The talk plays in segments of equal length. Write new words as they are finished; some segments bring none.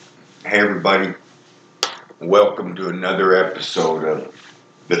Hey everybody, welcome to another episode of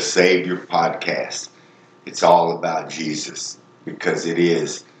the Savior Podcast. It's all about Jesus because it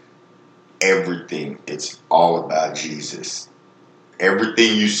is everything. It's all about Jesus.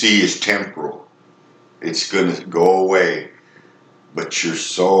 Everything you see is temporal. It's going to go away, but your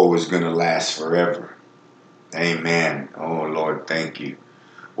soul is going to last forever. Amen. Oh Lord, thank you.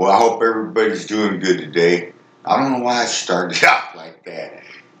 Well, I hope everybody's doing good today. I don't know why I started out like that.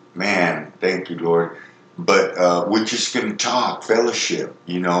 Man, thank you, Lord. But we're just going to talk, fellowship,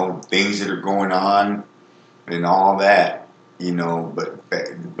 things that are going on and all that,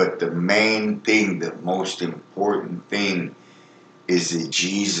 But the main thing, the most important thing is that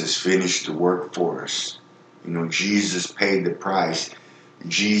Jesus finished the work for us. Jesus paid the price.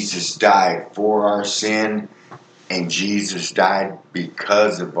 Jesus died for our sin, and Jesus died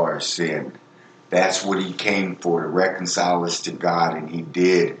because of our sin. That's what he came for, to reconcile us to God, and he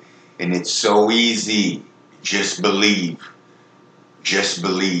did. And it's so easy. Just believe. Just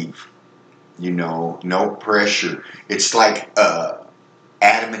believe. No pressure. It's like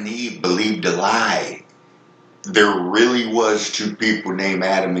Adam and Eve believed a lie. There really was two people named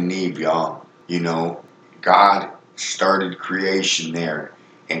Adam and Eve, y'all. God started creation there.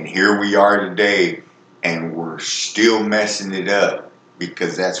 And here we are today, and we're still messing it up.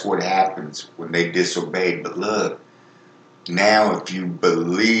 Because that's what happens when they disobeyed. But look, now if you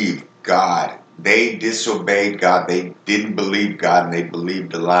believe God, they disobeyed God. They didn't believe God, and they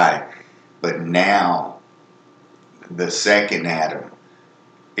believed a lie. But now, the second Adam,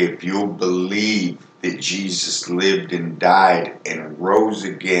 if you'll believe that Jesus lived and died and rose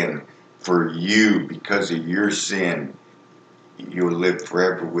again for you because of your sin, you'll live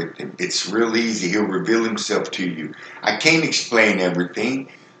forever with him. It's real easy. He'll reveal himself to you. I can't explain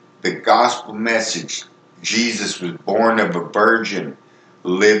everything. The gospel message: Jesus was born of a virgin,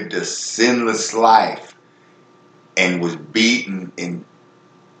 lived a sinless life, and was beaten and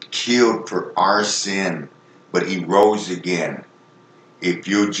killed for our sin, but he rose again. If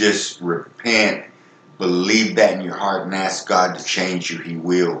you'll just repent, believe that in your heart, and ask God to change you, he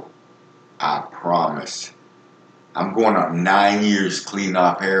will. I promise. I'm going on 9 years clean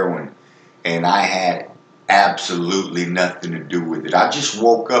off heroin, and I had absolutely nothing to do with it. I just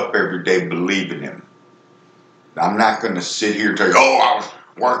woke up every day believing him. I'm not going to sit here and tell you, I was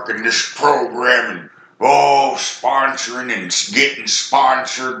working this program and, sponsoring and getting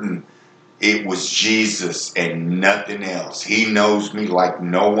sponsored, and it was Jesus and nothing else. He knows me like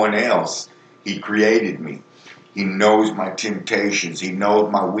no one else. He created me. He knows my temptations. He knows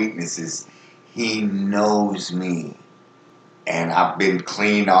my weaknesses. He knows me. And I've been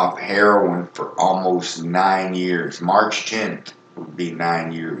clean off heroin for almost 9 years. March 10th would be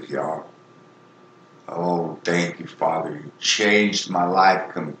 9 years, y'all. Oh, thank you, Father. You changed my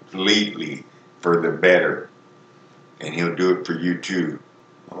life completely for the better. And he'll do it for you too.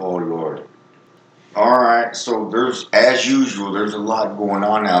 Oh, Lord. All right, so as usual, there's a lot going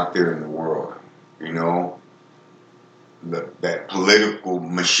on out there in the world. That political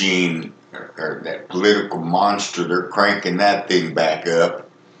machine, or that political monster, they're cranking that thing back up,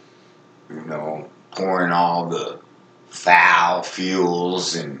 pouring all the foul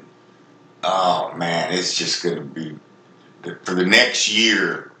fuels, and oh man, it's just going to be, for the next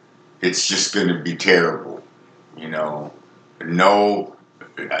year, it's just going to be terrible. No,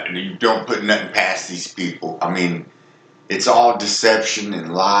 you don't put nothing past these people. I mean, it's all deception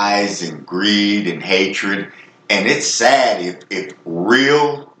and lies and greed and hatred. And it's sad if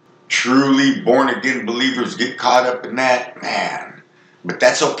real, truly born-again believers get caught up in that, man. But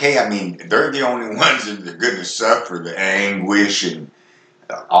that's okay. I mean, they're the only ones that are going to suffer the anguish and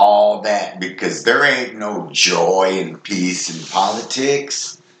all that, because there ain't no joy and peace in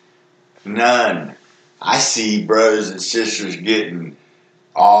politics. None. I see brothers and sisters getting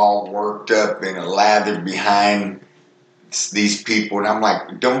all worked up and lathered behind these people, and I'm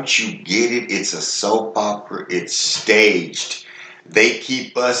like, don't you get it? It's a soap opera. It's staged. They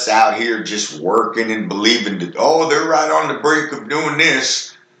keep us out here just working and believing that, they're right on the brink of doing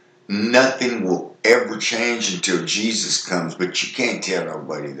this. Nothing will ever change until Jesus comes, but you can't tell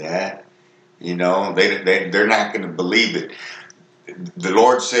nobody that. They're not going to believe it. The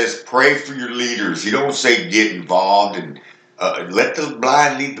Lord says, pray for your leaders. He don't say get involved and let the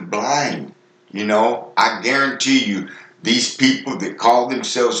blind lead the blind. I guarantee you, these people that call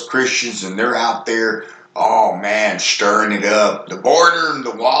themselves Christians and they're out there, stirring it up, the border and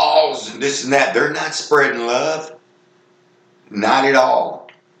the walls and this and that, they're not spreading love. Not at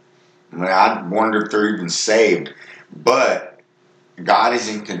all. I wonder if they're even saved. But God is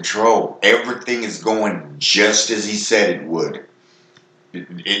in control. Everything is going just as he said it would.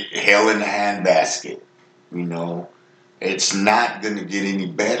 hell in a handbasket. You know, it's not going to get any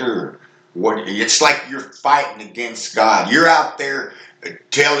better. It's like you're fighting against God. You're out there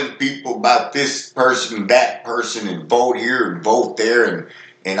telling people about this person, that person, and vote here and vote there,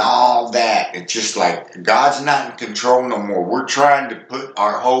 and all that. It's just like God's not in control no more. We're trying to put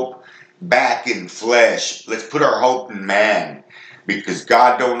our hope back in flesh. Let's put our hope in man, because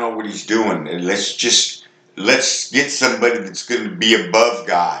God don't know what He's doing. And let's get somebody that's going to be above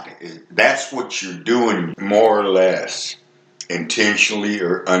God. That's what you're doing, more or less, intentionally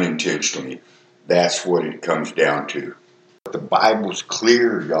or unintentionally. That's what it comes down to. The Bible's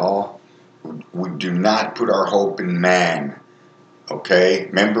clear, y'all. We do not put our hope in man. Okay?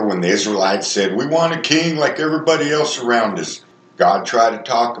 Remember when the Israelites said, we want a king like everybody else around us. God tried to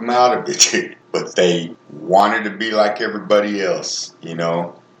talk them out of it, but they wanted to be like everybody else, you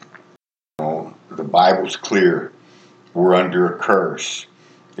know. The Bible's clear. We're under a curse.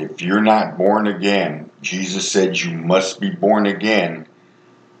 If you're not born again, Jesus said you must be born again.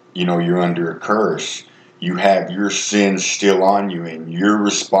 You know, you're under a curse. You have your sins still on you, and you're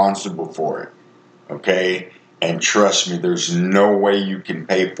responsible for it. Okay? And trust me, there's no way you can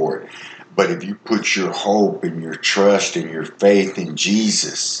pay for it. But if you put your hope and your trust and your faith in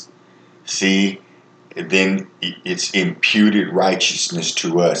Jesus, see, then it's imputed righteousness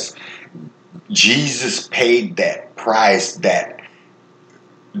to us. Jesus paid that price, that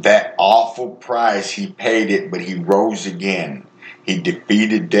awful price. He paid it, but He rose again. He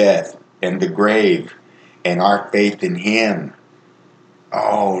defeated death and the grave, and our faith in Him.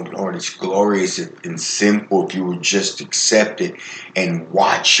 Oh, Lord, it's glorious and simple if you would just accept it and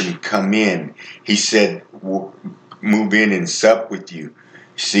watch Him come in. He said, we'll move in and sup with you.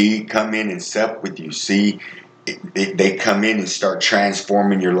 See, come in and sup with you. See, they come in and start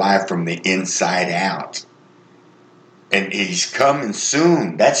transforming your life from the inside out. And He's coming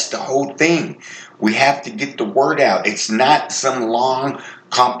soon. That's the whole thing. We have to get the word out. It's not some long,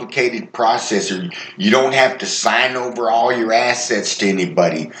 complicated process. Or you don't have to sign over all your assets to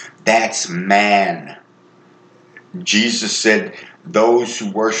anybody. That's man. Jesus said, those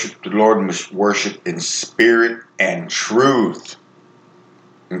who worship the Lord must worship in spirit and truth.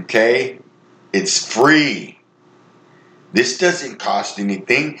 Okay? It's free. This doesn't cost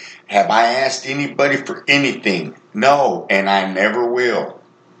anything. Have I asked anybody for anything? No, and I never will.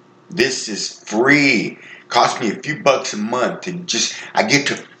 This is free. Cost me a few bucks a month, and I get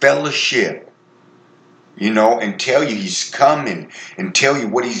to fellowship, you know, and tell you He's coming, and tell you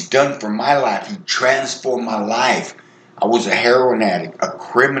what He's done for my life. He transformed my life. I was a heroin addict, a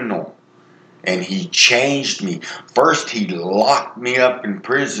criminal, and He changed me. First, He locked me up in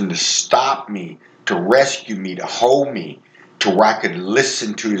prison to stop me, to rescue me, to hold me, to where I could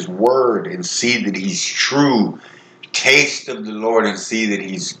listen to His word and see that He's true. Taste of the Lord and see that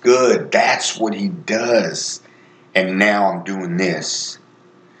He's good. That's what He does. And now I'm doing this.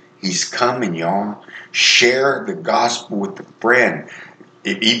 He's coming, y'all. Share the gospel with a friend.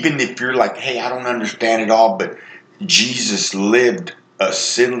 Even if you're like, hey, I don't understand it all, but Jesus lived a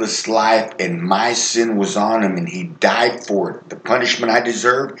sinless life and my sin was on Him and He died for it. The punishment I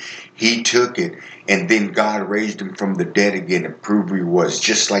deserved, He took it. And then God raised Him from the dead again to prove who He was,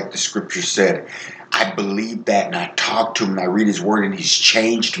 just like the scripture said. I believe that, and I talk to Him and I read His word and He's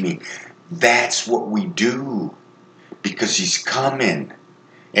changed me. That's what we do, because He's coming.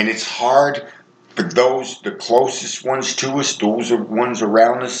 And it's hard for the closest ones to us, those are ones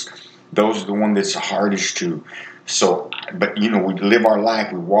around us, those are the ones that's the hardest to. So, but you know, we live our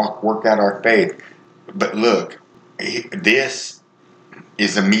life, we work out our faith. But look, this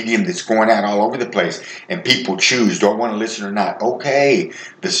is a medium that's going out all over the place, and people choose, do I want to listen or not? Okay,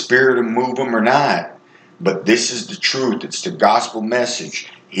 the Spirit will move them or not, but this is the truth. It's the gospel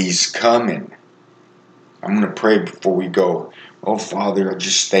message. He's coming. I'm going to pray before we go. Oh, Father, I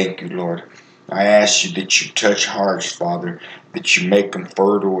just thank You, Lord. I ask You that You touch hearts, Father, that You make them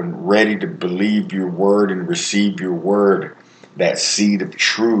fertile and ready to believe Your word and receive Your word, that seed of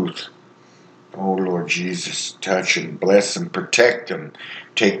truth. Oh, Lord Jesus, touch them, bless them, protect them.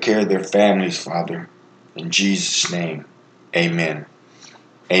 Take care of their families, Father. In Jesus' name, amen.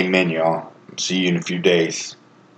 Amen, y'all. See you in a few days.